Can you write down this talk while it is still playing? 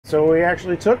So we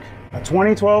actually took a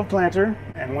 2012 planter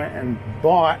and went and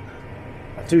bought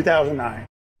a 2009.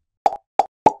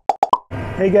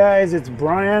 Hey guys, it's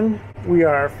Brian. We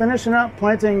are finishing up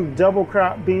planting double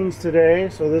crop beans today,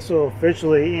 so this will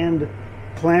officially end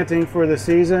planting for the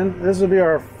season. This will be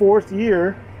our 4th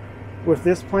year with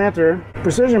this planter.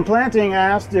 Precision Planting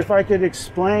asked if I could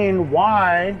explain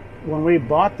why, when we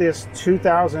bought this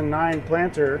 2009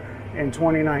 planter in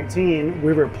 2019,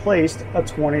 we replaced a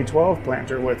 2012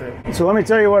 planter with it. So let me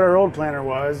tell you what our old planter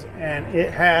was, and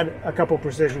it had a couple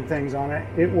precision things on it.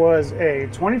 It was a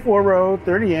 24 row,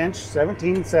 30 inch,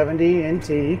 1770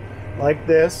 NT, like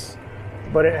this,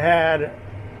 but it had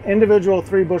individual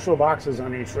 3 bushel boxes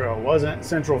on each row. It wasn't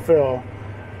central fill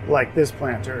like this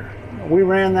planter. We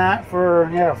ran that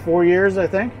for 4 years, I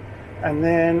think. And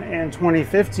then in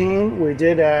 2015, we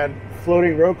did add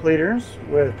floating row cleaners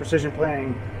with Precision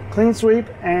Planting Clean Sweep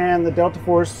and the Delta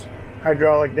Force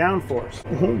hydraulic downforce.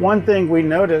 One thing we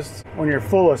noticed when you're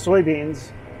full of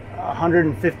soybeans,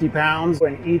 150 pounds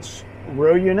in each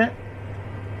row unit,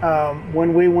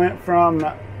 when we went from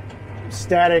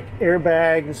static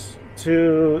airbags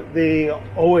to the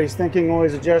always thinking,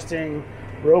 always adjusting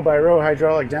row by row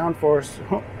hydraulic downforce,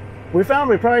 we found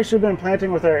we probably should have been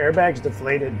planting with our airbags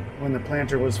deflated when the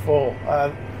planter was full.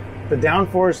 The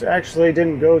downforce actually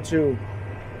didn't go to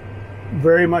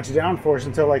very much downforce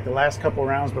until like the last couple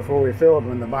rounds before we filled,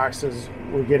 when the boxes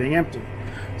were getting empty.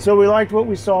 So we liked what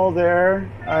we saw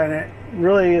there, and it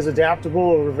really is adaptable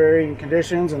over varying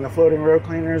conditions, and the floating row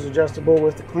cleaner is adjustable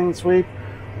with the Clean Sweep.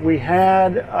 We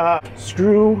had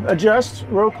screw adjust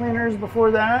row cleaners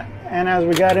before that, and as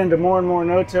we got into more and more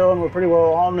no-till, and we're pretty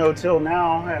well all no-till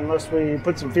now, unless we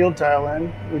put some field tile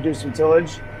in, we do some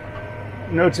tillage,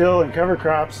 no-till and cover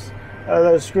crops,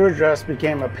 those screw adjusts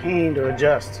became a pain to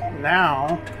adjust.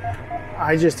 Now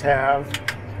I just have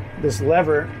this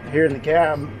lever here in the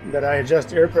cab that I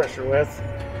adjust air pressure with,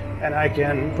 and I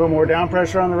can put more down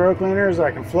pressure on the row cleaners,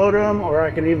 I can float them, or I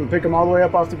can even pick them all the way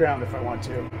up off the ground if I want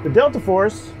to. The Delta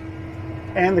Force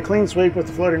and the Clean Sweep with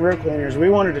the floating row cleaners, we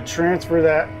wanted to transfer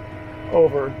that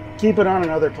over, keep it on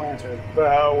another planter.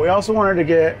 But we also wanted to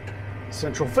get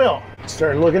central fill.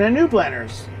 Started looking at new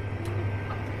planters.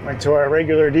 Went to our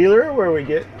regular dealer where we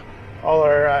get all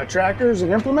our tractors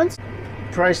and implements.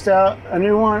 Priced out a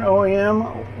new one,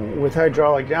 OEM, with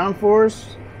hydraulic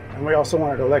downforce. And we also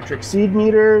wanted electric seed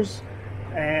meters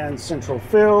and central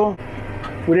fill.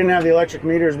 We didn't have the electric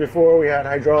meters before. We had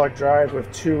hydraulic drive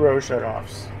with 2 row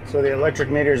shutoffs. So the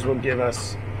electric meters would give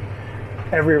us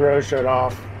every row shut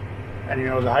off. And you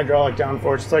know, the hydraulic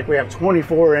downforce, it's like we have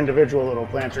 24 individual little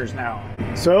planters now.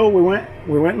 So we went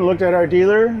and looked at our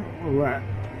dealer. We went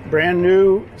brand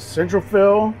new central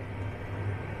fill,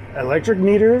 electric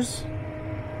meters,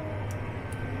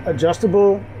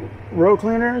 adjustable row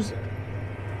cleaners,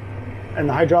 and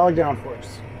the hydraulic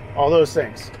downforce. All those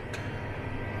things.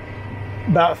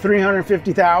 About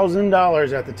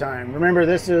 $350,000 at the time. Remember,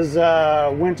 this is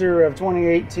winter of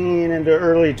 2018 into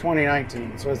early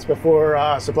 2019. So it's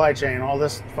before supply chain, all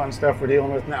this fun stuff we're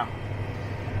dealing with now.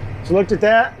 So looked at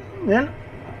that, then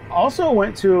also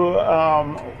went to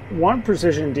one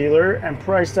precision dealer and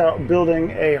priced out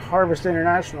building a Harvest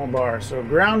International bar. So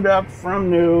ground up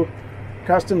from new,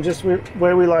 custom just the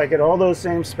way we like it, all those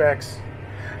same specs.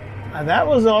 And that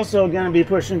was also going to be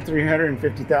pushing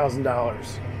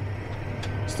 $350,000.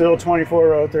 Still 24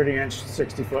 row, 30 inch,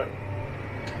 60 foot.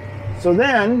 So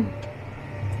then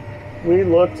we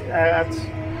looked at,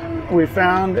 we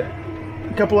found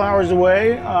a couple hours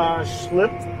away,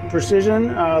 Schlipp Precision.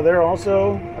 They're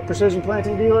also a precision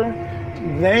planting dealer.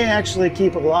 They actually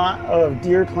keep a lot of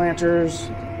deer planters,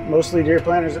 mostly deer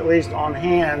planters at least, on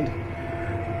hand.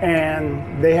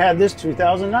 And they had this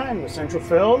 2009 with central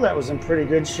fill that was in pretty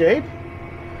good shape.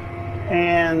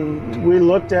 And we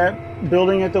looked at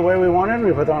building it the way we wanted.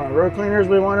 We put on our row cleaners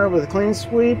we wanted with Clean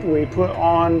Sweep. We put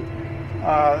on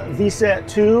VSET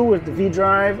 2 with the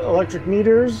V-Drive electric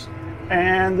meters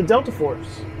and the Delta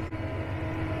Force.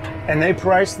 And they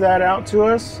priced that out to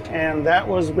us, and that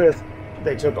was with,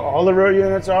 they took all the row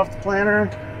units off the planter.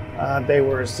 They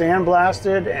were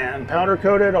sandblasted and powder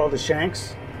coated, all the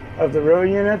shanks of the row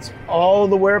units, all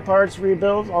the wear parts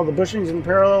rebuilt, all the bushings and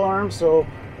parallel arms. So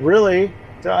really,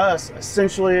 to us,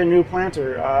 essentially a new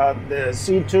planter. The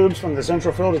seed tubes from the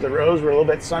central fill to the rows were a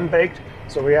little bit sun-baked,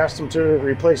 so we asked them to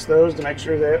replace those to make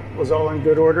sure that it was all in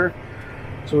good order.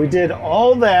 So we did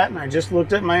all that, and I just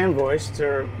looked at my invoice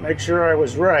to make sure I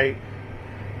was right.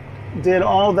 Did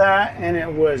all that, and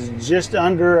it was just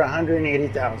under $180,000.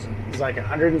 It was like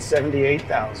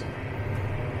 $178,000.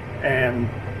 And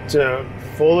to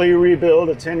fully rebuild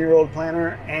a 10-year-old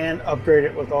planter and upgrade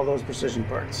it with all those precision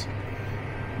parts.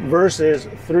 versus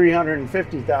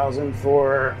 $350,000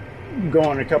 for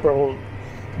going a couple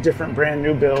different brand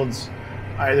new builds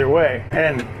either way.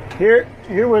 And here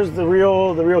was the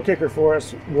real kicker for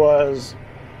us, was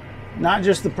not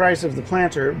just the price of the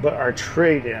planter, but our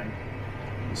trade-in.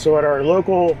 So at our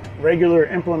local regular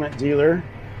implement dealer,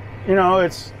 you know,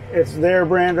 it's their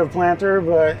brand of planter,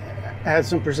 but had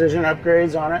some precision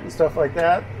upgrades on it and stuff like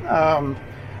that.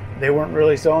 They weren't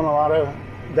really selling a lot of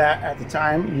that at the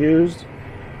time, used.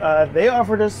 They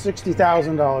offered us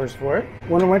 $60,000 for it.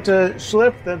 When I went to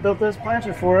Schlipp, that built this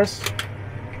planter for us,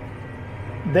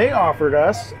 they offered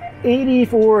us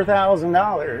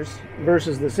 $84,000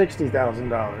 versus the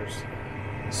 $60,000.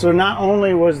 So not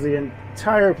only was the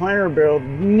entire planter build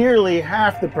nearly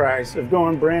half the price of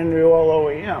going brand new all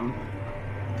OEM,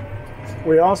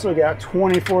 we also got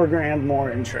 24 grand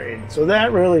more in trade. So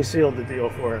that really sealed the deal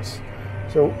for us.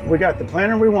 So we got the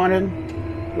planter we wanted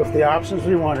with the options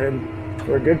we wanted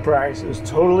for a good price. It was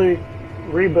totally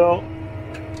rebuilt.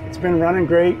 It's been running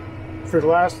great for the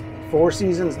last 4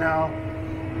 seasons now.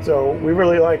 So we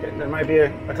really like it. There might be a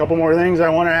couple more things I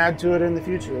want to add to it in the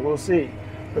future. We'll see.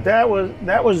 But that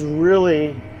was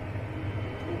really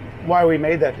why we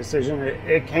made that decision.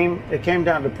 It came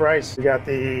down to price. We got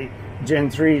the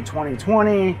Gen 3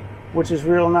 2020, which is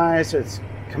real nice. It's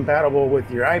compatible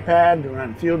with your iPad to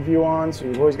run Field View on, so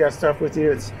you've always got stuff with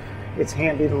you. It's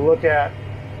handy to look at.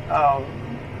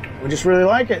 We just really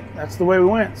like it. That's the way we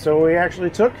went. So we actually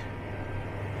took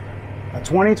a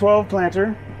 2012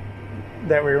 planter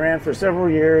that we ran for several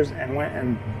years and went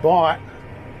and bought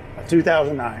a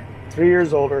 2009, 3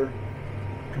 years older,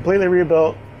 completely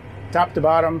rebuilt, top to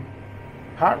bottom,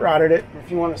 hot rodded it, if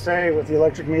you want to say, with the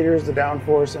electric meters, the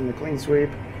downforce, and the clean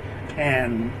sweep.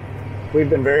 And we've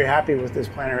been very happy with this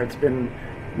planter. It's been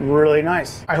really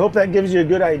nice. I hope that gives you a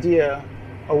good idea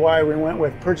of why we went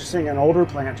with purchasing an older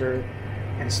planter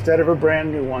instead of a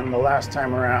brand new one the last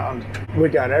time around. We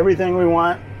got everything we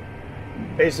want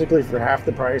basically for half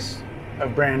the price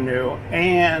of brand new,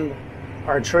 and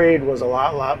our trade was a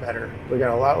lot better. We got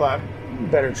a lot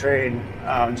better trade.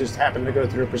 Just happened to go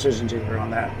through a precision dealer on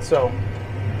that. So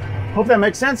hope that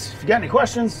makes sense. If you got any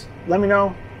questions, let me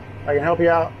know. I can help you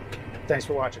out. Thanks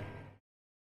for watching.